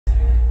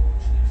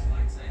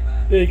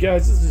Hey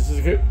guys, this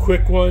is a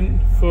quick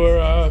one for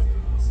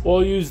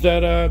all yous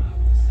that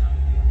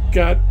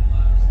got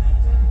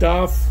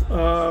DOF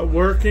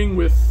working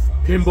with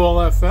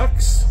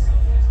PinballFX.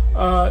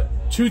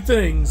 Two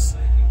things.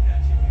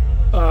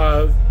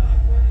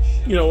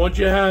 Once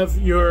you have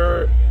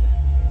your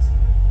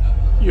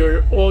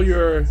what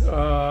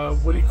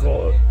do you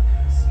call it,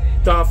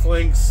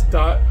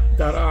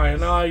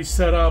 doflinx.ini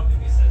set up,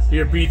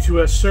 your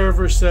B2S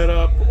server set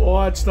up,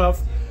 all that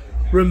stuff.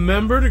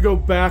 Remember to go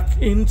back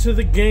into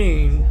the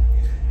game,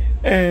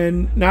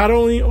 and not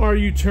only are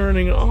you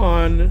turning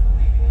on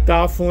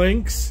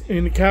doflinx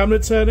in the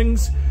cabinet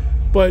settings,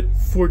 but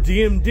for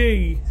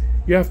DMD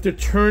you have to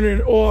turn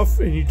it off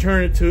and you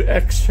turn it to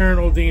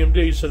external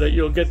DMD so that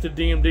you'll get the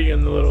DMD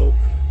in the little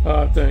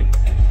thing.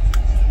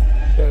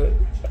 So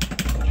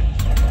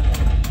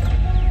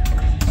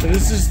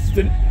this is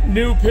the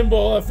new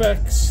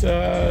PinballFX.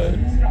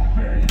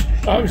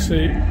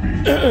 Obviously, you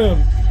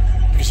can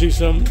see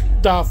some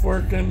DOF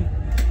working.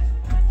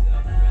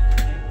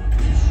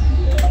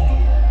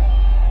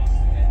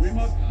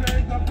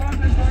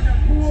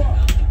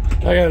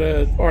 I got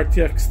a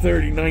RTX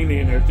 3090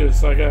 in there.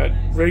 I got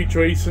ray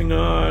tracing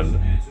on.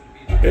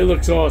 It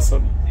looks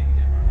awesome.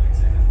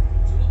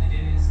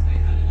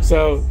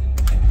 So,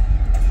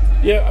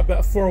 yeah,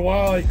 about for a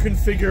while I couldn't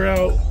figure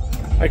out.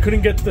 I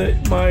couldn't get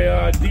my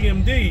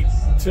DMD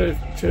to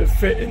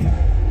fit in.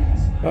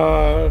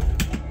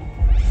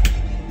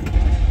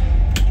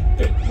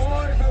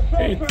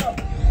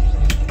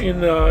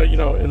 In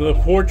the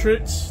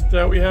portraits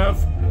that we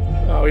have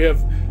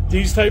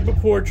these type of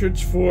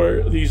portraits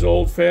for these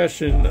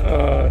old-fashioned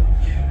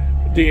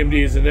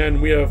DMDs, and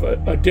then we have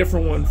a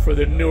different one for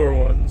the newer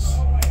ones.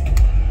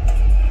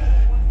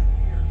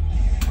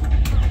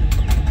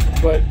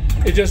 But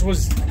it just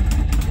was,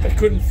 I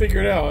couldn't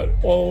figure it out.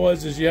 All it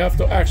was is you have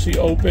to actually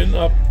open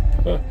up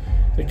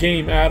the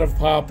game out of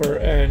Popper,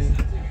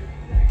 and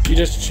you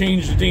just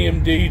change the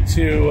DMD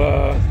to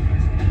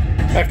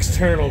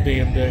external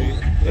DMD.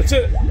 That's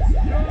it.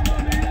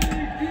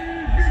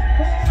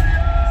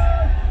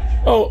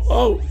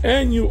 Oh,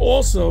 and you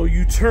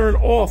turn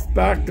off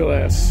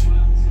backglass,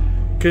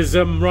 because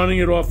I'm running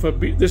it off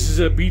this is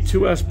a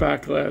B2S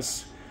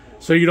backglass,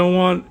 so you don't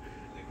want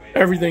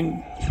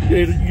everything.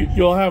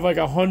 You'll have like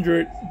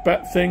 100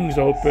 things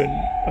open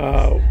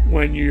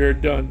when you're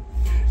done,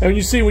 and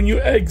you see when you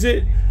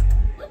exit,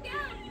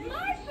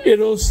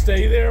 it'll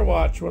stay there.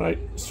 Watch when I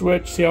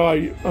switch. See how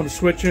I'm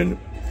switching,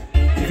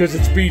 because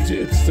it's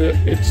it's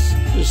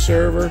the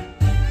server.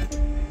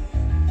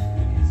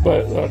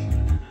 But look,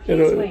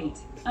 wait,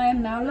 I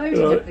am now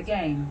loading up the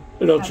game.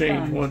 It'll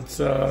change once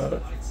the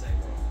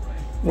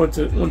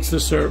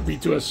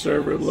B2S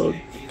server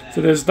load.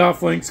 So there's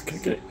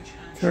doflinx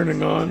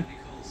turning on.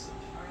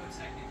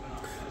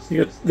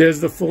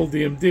 There's the full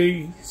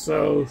DMD.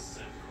 So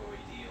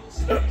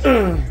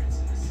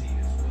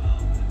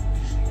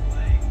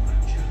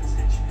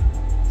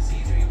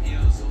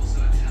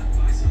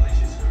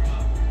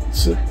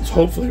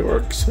hopefully it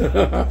works.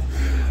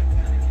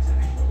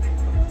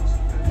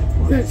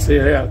 There's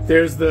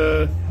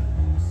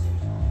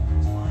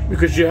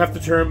because you have to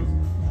turn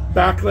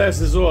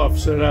backglasses off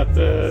so that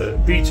the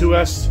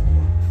B2S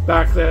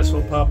backglass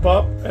will pop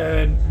up,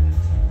 and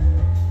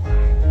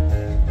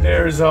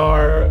there's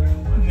our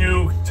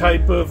new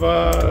type of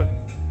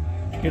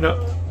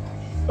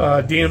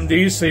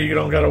DMD, so you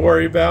don't got to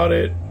worry about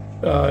it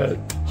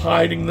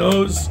hiding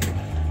those.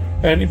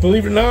 And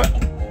believe it or not,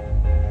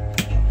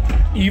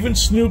 even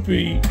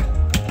Snoopy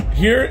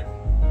here,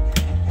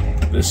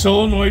 the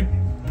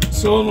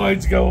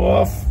solenoids go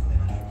off,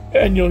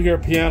 and you'll hear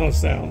piano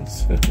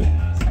sounds.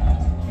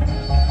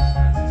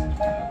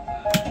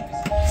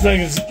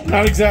 It's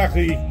not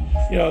exactly,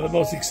 the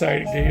most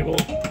exciting table,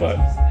 but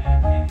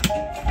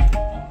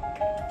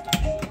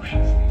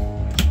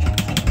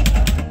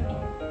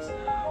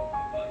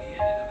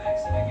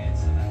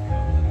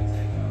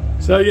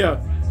so yeah,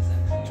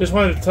 just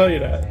wanted to tell you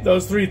that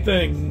those three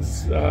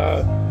things.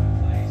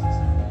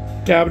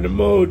 Cabinet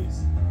mode,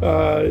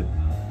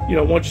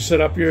 once you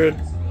set up your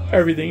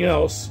everything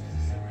else,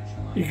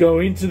 you go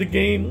into the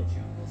game,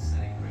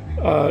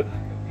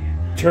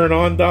 turn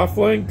on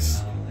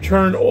doflinx,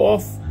 turn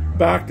off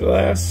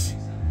backglass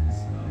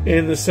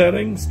in the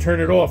settings, turn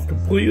it off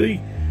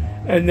completely,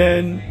 and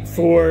then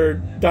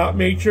for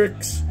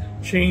dotmatrix,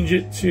 change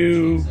it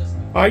to,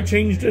 I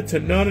changed it to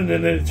none, and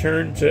then it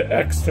turned to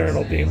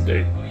external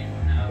DMD.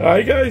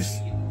 Alright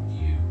guys,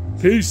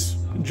 peace,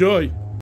 enjoy.